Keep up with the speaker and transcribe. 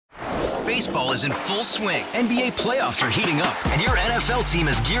Baseball is in full swing. NBA playoffs are heating up, and your NFL team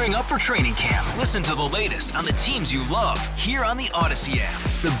is gearing up for training camp. Listen to the latest on the teams you love here on the Odyssey app.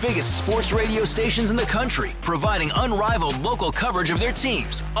 The biggest sports radio stations in the country, providing unrivaled local coverage of their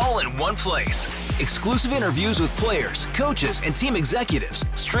teams, all in one place. Exclusive interviews with players, coaches, and team executives,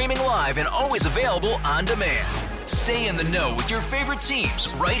 streaming live and always available on demand. Stay in the know with your favorite teams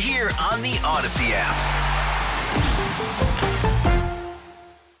right here on the Odyssey app.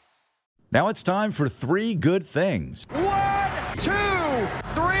 Now it's time for 3 good things. 1, 2, 3.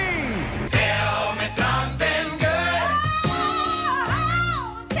 Tell me something good.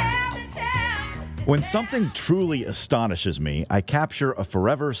 Tell me. When something truly astonishes me, I capture a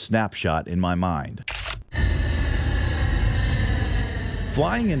forever snapshot in my mind.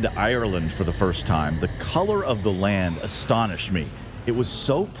 Flying into Ireland for the first time, the color of the land astonished me. It was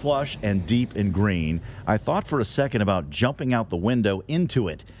so plush and deep in green, I thought for a second about jumping out the window into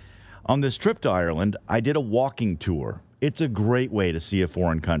it. On this trip to Ireland, I did a walking tour. It's a great way to see a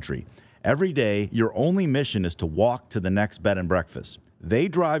foreign country. Every day, your only mission is to walk to the next bed and breakfast. They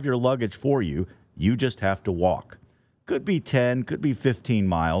drive your luggage for you. You just have to walk. Could be 10, could be 15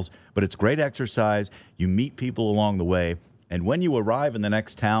 miles, but it's great exercise. You meet people along the way. And when you arrive in the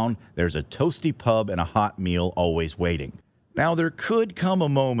next town, there's a toasty pub and a hot meal always waiting. Now, there could come a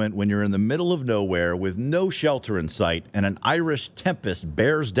moment when you're in the middle of nowhere with no shelter in sight and an Irish tempest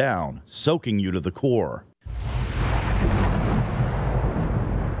bears down, soaking you to the core.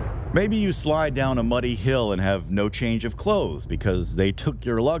 Maybe you slide down a muddy hill and have no change of clothes because they took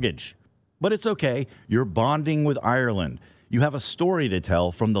your luggage. But it's okay. You're bonding with Ireland. You have a story to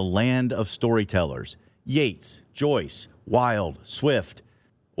tell from the land of storytellers. Yeats, Joyce, Wilde, Swift.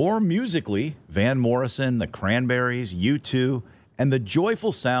 Or musically, Van Morrison, the Cranberries, U2, and the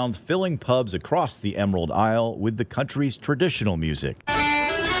joyful sounds filling pubs across the Emerald Isle with the country's traditional music.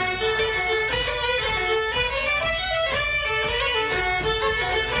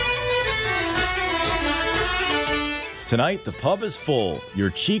 Tonight, the pub is full. Your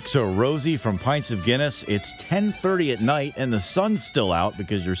cheeks are rosy from pints of Guinness. It's 10:30 at night, and the sun's still out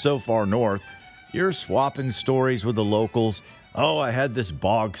because you're so far north. You're swapping stories with the locals. Oh, I had this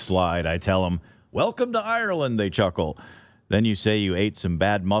bog slide, I tell them. Welcome to Ireland, they chuckle. Then you say you ate some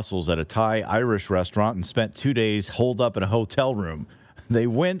bad mussels at a Thai-Irish restaurant and spent 2 days holed up in a hotel room. They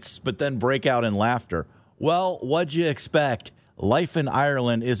wince, but then break out in laughter. Well, what'd you expect? Life in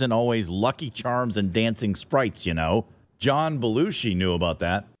Ireland isn't always Lucky Charms and dancing sprites, you know. John Belushi knew about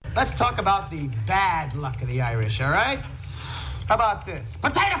that. Let's talk about the bad luck of the Irish, all right? How about this?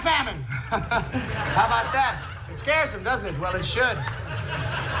 Potato famine! How about that? It scares them, doesn't it? Well, it should.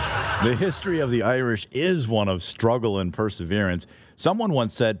 The history of the Irish is one of struggle and perseverance. Someone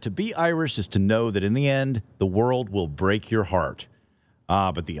once said, to be Irish is to know that in the end, the world will break your heart.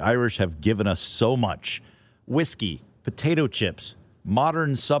 But the Irish have given us so much. Whiskey, potato chips,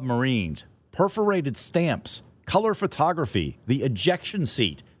 modern submarines, perforated stamps, color photography, the ejection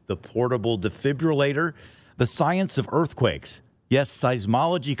seat, the portable defibrillator, the science of earthquakes. Yes,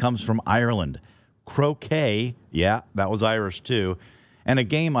 seismology comes from Ireland. Croquet, yeah, that was Irish too. And a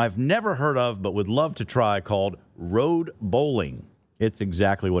game I've never heard of but would love to try called road bowling. It's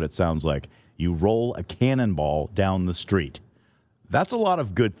exactly what it sounds like. You roll a cannonball down the street. That's a lot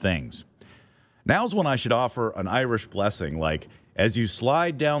of good things. Now's when I should offer an Irish blessing, like, as you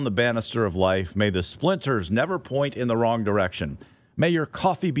slide down the banister of life, may the splinters never point in the wrong direction. May your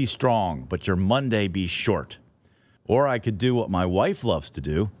coffee be strong, but your Monday be short. Or I could do what my wife loves to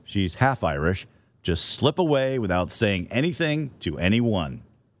do. She's half Irish. Just slip away without saying anything to anyone.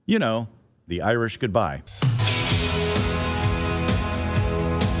 You know, the Irish goodbye.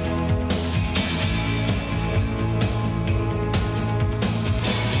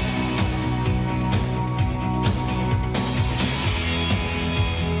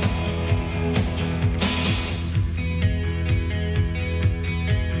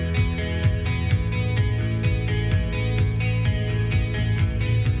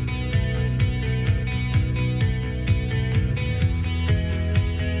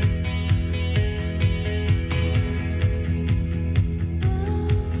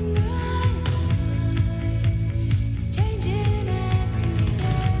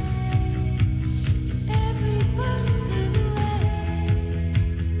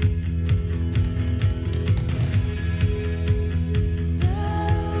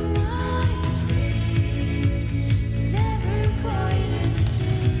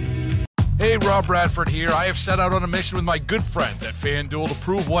 Hey, Rob Bradford here. I have set out on a mission with my good friends at FanDuel to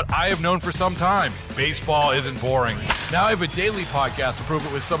prove what I have known for some time. Baseball isn't boring. Now I have a daily podcast to prove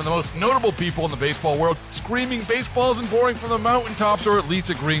it with some of the most notable people in the baseball world, screaming baseball isn't boring from the mountaintops, or at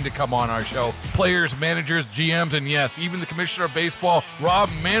least agreeing to come on our show. Players, managers, GMs, and yes, even the commissioner of baseball, Rob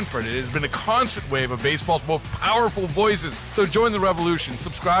Manfred. It has been a constant wave of baseball's most powerful voices. So join the revolution.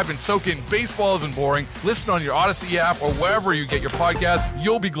 Subscribe and soak in Baseball Isn't Boring. Listen on your Odyssey app or wherever you get your podcasts.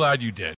 You'll be glad you did.